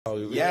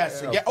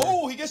Yes. Yeah.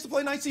 Oh, he gets to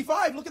play knight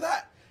c5. Look at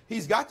that.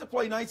 He's got to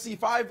play knight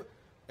c5.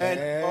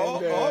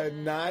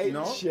 And knight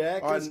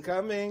check is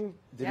coming.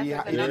 Did he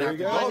Here we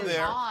go.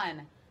 There.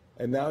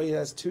 And now he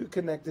has two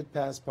connected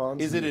pass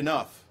pawns. Is it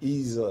enough?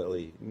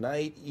 Easily.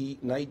 Knight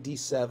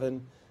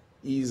d7,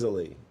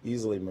 easily,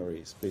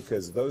 Maurice,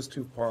 because those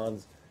two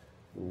pawns.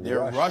 They're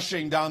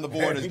rushing down the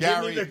board as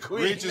Gary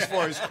reaches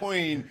for his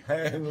queen.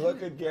 And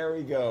look at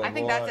Gary go. I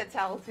think that's a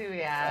tell too,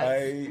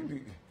 yeah.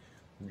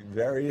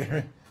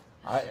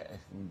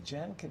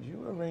 Jen, could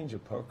you arrange a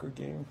poker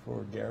game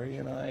for Gary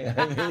and I?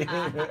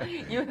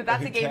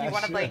 That's a game you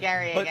want to play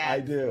Gary again. I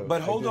do.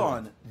 But hold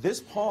on.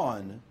 This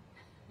pawn,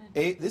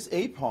 this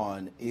A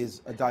pawn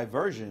is a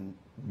diversion.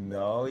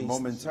 No,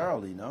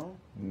 momentarily, no?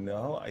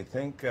 No, I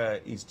think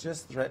he's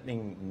just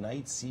threatening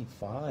knight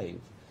c5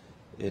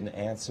 in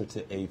answer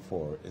to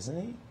a4, isn't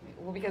he?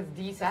 Well, because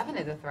d7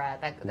 is a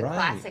threat. The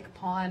classic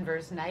pawn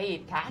versus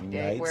knight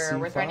tactic, where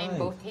we're threatening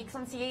both takes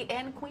on c8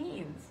 and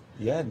queens.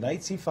 Yeah,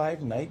 knight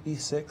c5, knight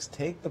b6,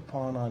 take the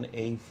pawn on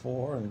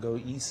a4 and go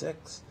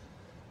e6.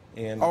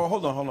 And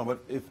hold on.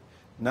 But if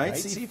knight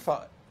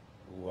c5,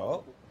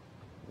 well,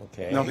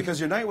 okay. No, because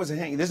your knight wasn't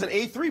hanging. There's an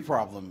a3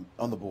 problem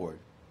on the board,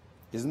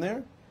 isn't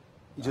there?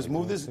 You just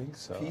move this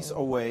piece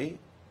away.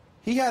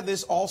 He had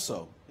this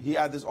also.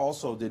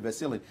 Did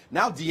Vasily.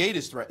 Now d8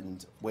 is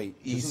threatened.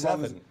 Wait,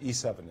 e7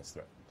 is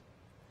threatened.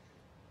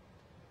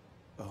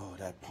 Oh,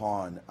 that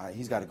pawn.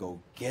 He's got to go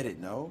get it,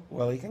 no?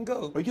 Well, he can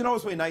go. But you can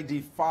always play knight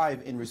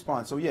d5 in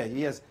response. So, yeah,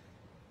 he has...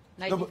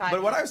 Knight d5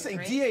 but what I was saying,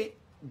 d8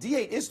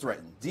 is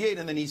threatened. d8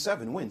 and then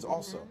e7 wins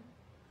also.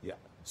 Yeah.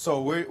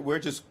 So we're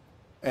just...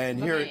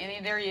 And here...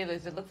 And there he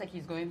is. It looks like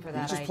he's going for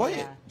that Just play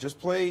it. Just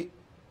play...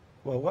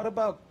 Well, what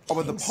about... Oh,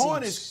 but the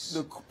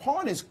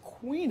pawn is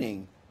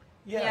queening.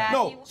 Yeah.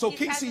 No, so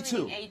king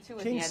c2.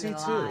 King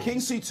c2. King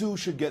c2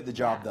 should get the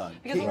job done.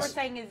 Because what we're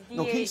saying is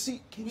d8,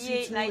 king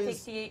d8 c2 knight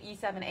is, takes d8,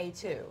 e7,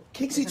 a2.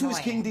 King c2 is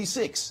king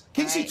d6.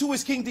 King c2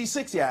 is king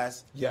d6,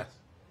 yes. Yes.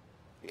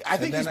 I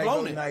think he's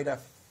blown it. Knight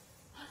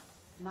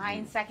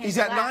 9 seconds He's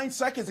at 9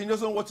 seconds and he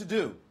doesn't know what to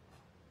do.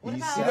 What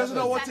about he doesn't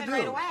know what to do.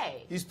 right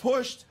away? He's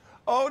pushed.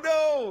 Oh,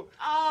 no.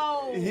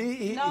 Oh,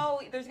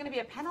 no, there's going to be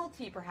a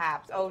penalty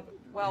perhaps. Oh,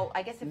 well,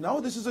 I guess if... No,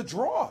 this is a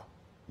draw.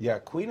 Yeah,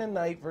 queen and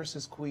knight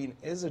versus queen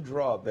is a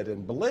draw, but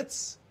in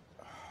blitz,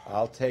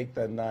 I'll take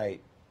the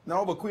knight.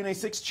 No, but queen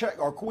a6 check,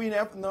 or queen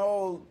f,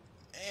 no.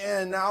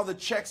 And now the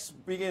checks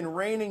begin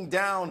raining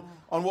down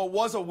on what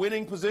was a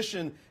winning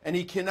position, and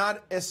he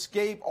cannot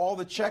escape all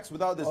the checks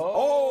without this.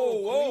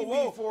 Queen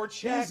b4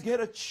 check. Please get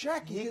a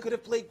check. He could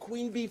have played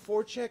queen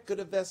b4 check, could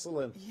have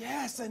Vesselin.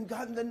 Yes, and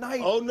gotten the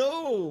knight. Oh,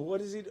 no.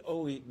 What is he?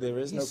 Oh, there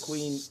is no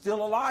queen.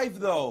 Still alive,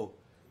 though.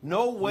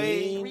 No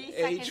way. Queen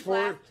h4.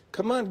 Left.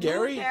 Come on,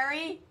 Gary.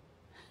 Gary.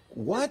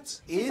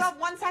 What? He's got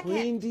 1 second.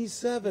 Queen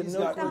d7. He's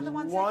no, got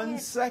 1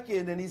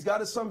 second, and he's got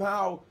to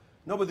somehow.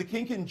 No, but the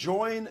king can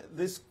join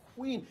this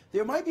queen.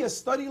 There might be a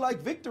study-like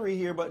victory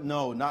here, but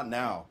no, not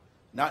now.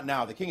 Not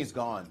now. The king is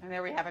gone. And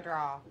there we have a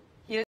draw.